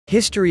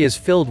History is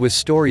filled with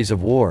stories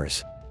of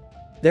wars.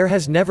 There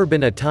has never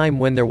been a time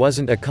when there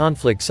wasn't a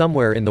conflict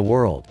somewhere in the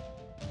world.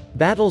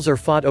 Battles are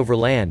fought over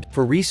land,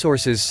 for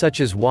resources such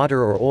as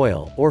water or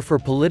oil, or for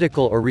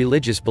political or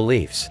religious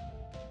beliefs.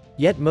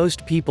 Yet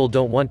most people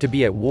don't want to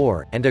be at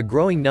war, and a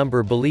growing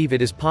number believe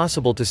it is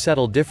possible to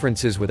settle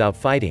differences without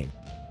fighting.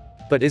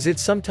 But is it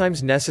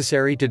sometimes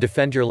necessary to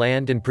defend your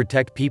land and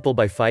protect people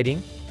by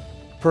fighting?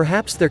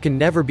 Perhaps there can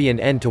never be an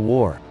end to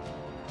war.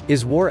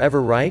 Is war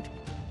ever right?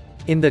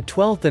 In the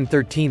 12th and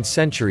 13th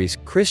centuries,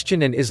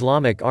 Christian and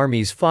Islamic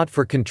armies fought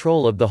for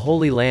control of the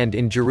Holy Land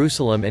in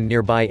Jerusalem and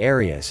nearby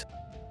areas.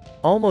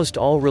 Almost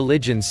all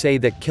religions say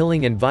that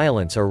killing and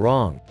violence are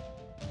wrong.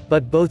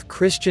 But both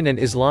Christian and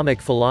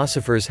Islamic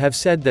philosophers have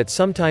said that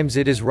sometimes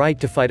it is right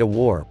to fight a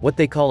war, what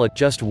they call a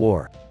just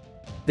war.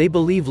 They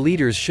believe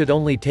leaders should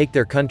only take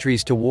their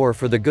countries to war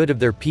for the good of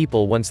their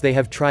people once they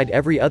have tried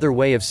every other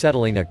way of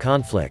settling a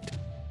conflict.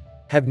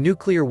 Have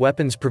nuclear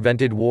weapons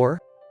prevented war?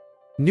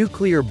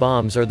 Nuclear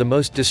bombs are the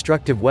most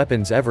destructive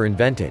weapons ever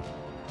invented.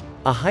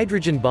 A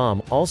hydrogen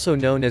bomb, also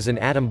known as an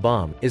atom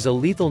bomb, is a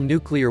lethal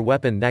nuclear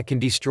weapon that can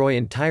destroy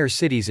entire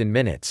cities in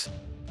minutes.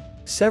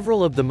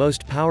 Several of the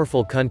most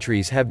powerful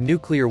countries have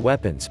nuclear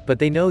weapons, but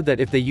they know that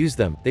if they use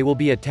them, they will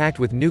be attacked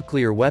with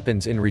nuclear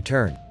weapons in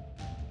return.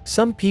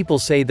 Some people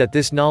say that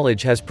this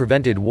knowledge has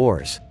prevented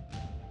wars.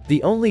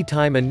 The only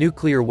time a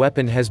nuclear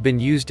weapon has been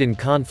used in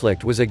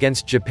conflict was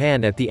against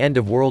Japan at the end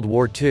of World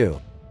War II.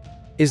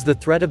 Is the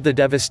threat of the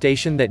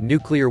devastation that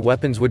nuclear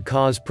weapons would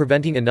cause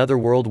preventing another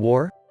world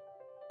war?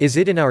 Is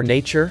it in our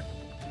nature?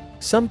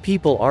 Some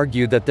people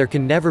argue that there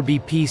can never be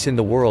peace in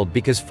the world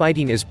because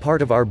fighting is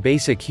part of our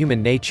basic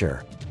human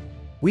nature.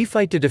 We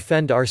fight to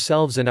defend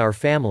ourselves and our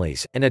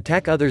families, and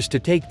attack others to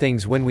take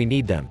things when we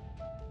need them.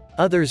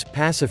 Others,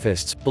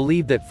 pacifists,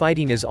 believe that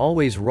fighting is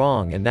always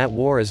wrong and that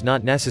war is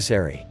not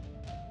necessary.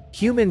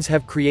 Humans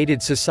have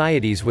created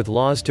societies with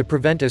laws to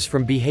prevent us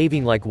from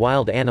behaving like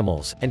wild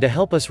animals, and to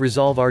help us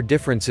resolve our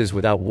differences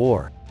without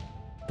war.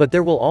 But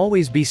there will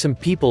always be some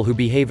people who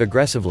behave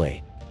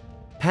aggressively.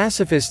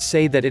 Pacifists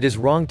say that it is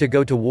wrong to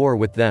go to war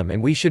with them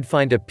and we should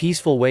find a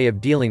peaceful way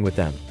of dealing with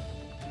them.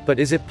 But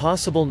is it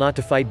possible not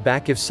to fight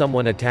back if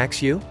someone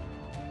attacks you?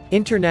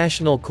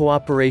 International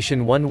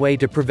cooperation. One way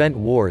to prevent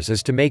wars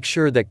is to make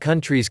sure that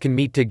countries can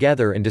meet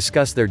together and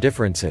discuss their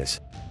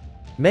differences.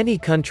 Many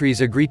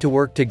countries agree to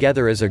work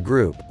together as a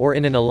group, or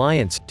in an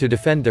alliance, to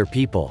defend their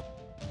people.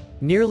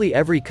 Nearly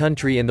every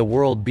country in the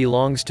world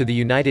belongs to the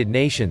United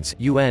Nations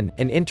 (UN),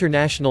 an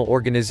international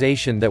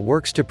organization that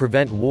works to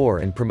prevent war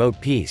and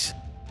promote peace.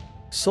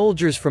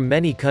 Soldiers from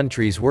many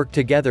countries work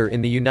together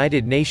in the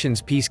United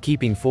Nations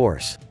peacekeeping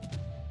force.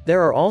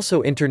 There are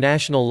also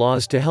international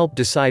laws to help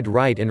decide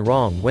right and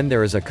wrong when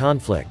there is a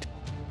conflict.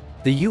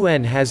 The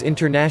UN has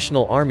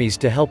international armies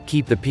to help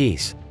keep the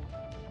peace.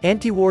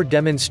 Anti-war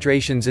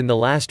demonstrations. In the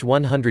last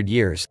 100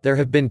 years, there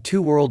have been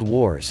 2 world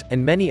wars,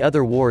 and many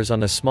other wars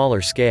on a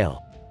smaller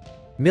scale.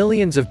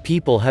 Millions of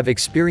people have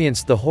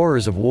experienced the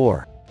horrors of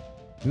war.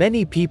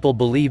 Many people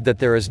believe that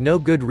there is no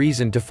good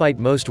reason to fight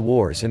most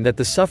wars and that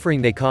the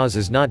suffering they cause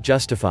is not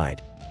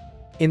justified.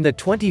 In the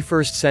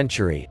 21st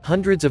century,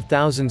 hundreds of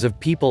thousands of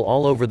people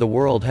all over the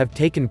world have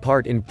taken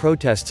part in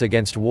protests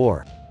against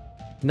war.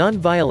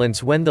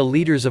 Non-violence. When the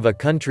leaders of a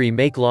country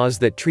make laws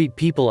that treat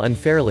people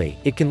unfairly,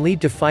 it can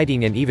lead to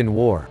fighting and even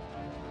war.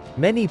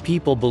 Many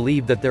people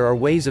believe that there are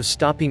ways of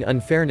stopping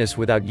unfairness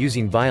without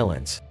using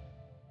violence.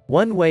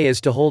 One way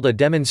is to hold a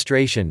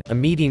demonstration, a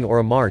meeting or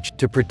a march,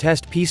 to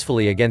protest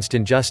peacefully against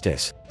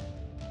injustice.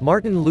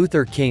 Martin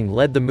Luther King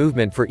led the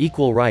movement for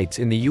equal rights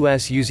in the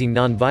US using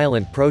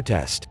nonviolent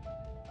protest.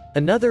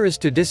 Another is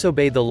to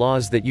disobey the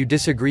laws that you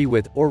disagree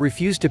with, or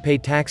refuse to pay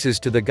taxes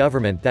to the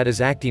government that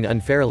is acting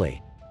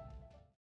unfairly.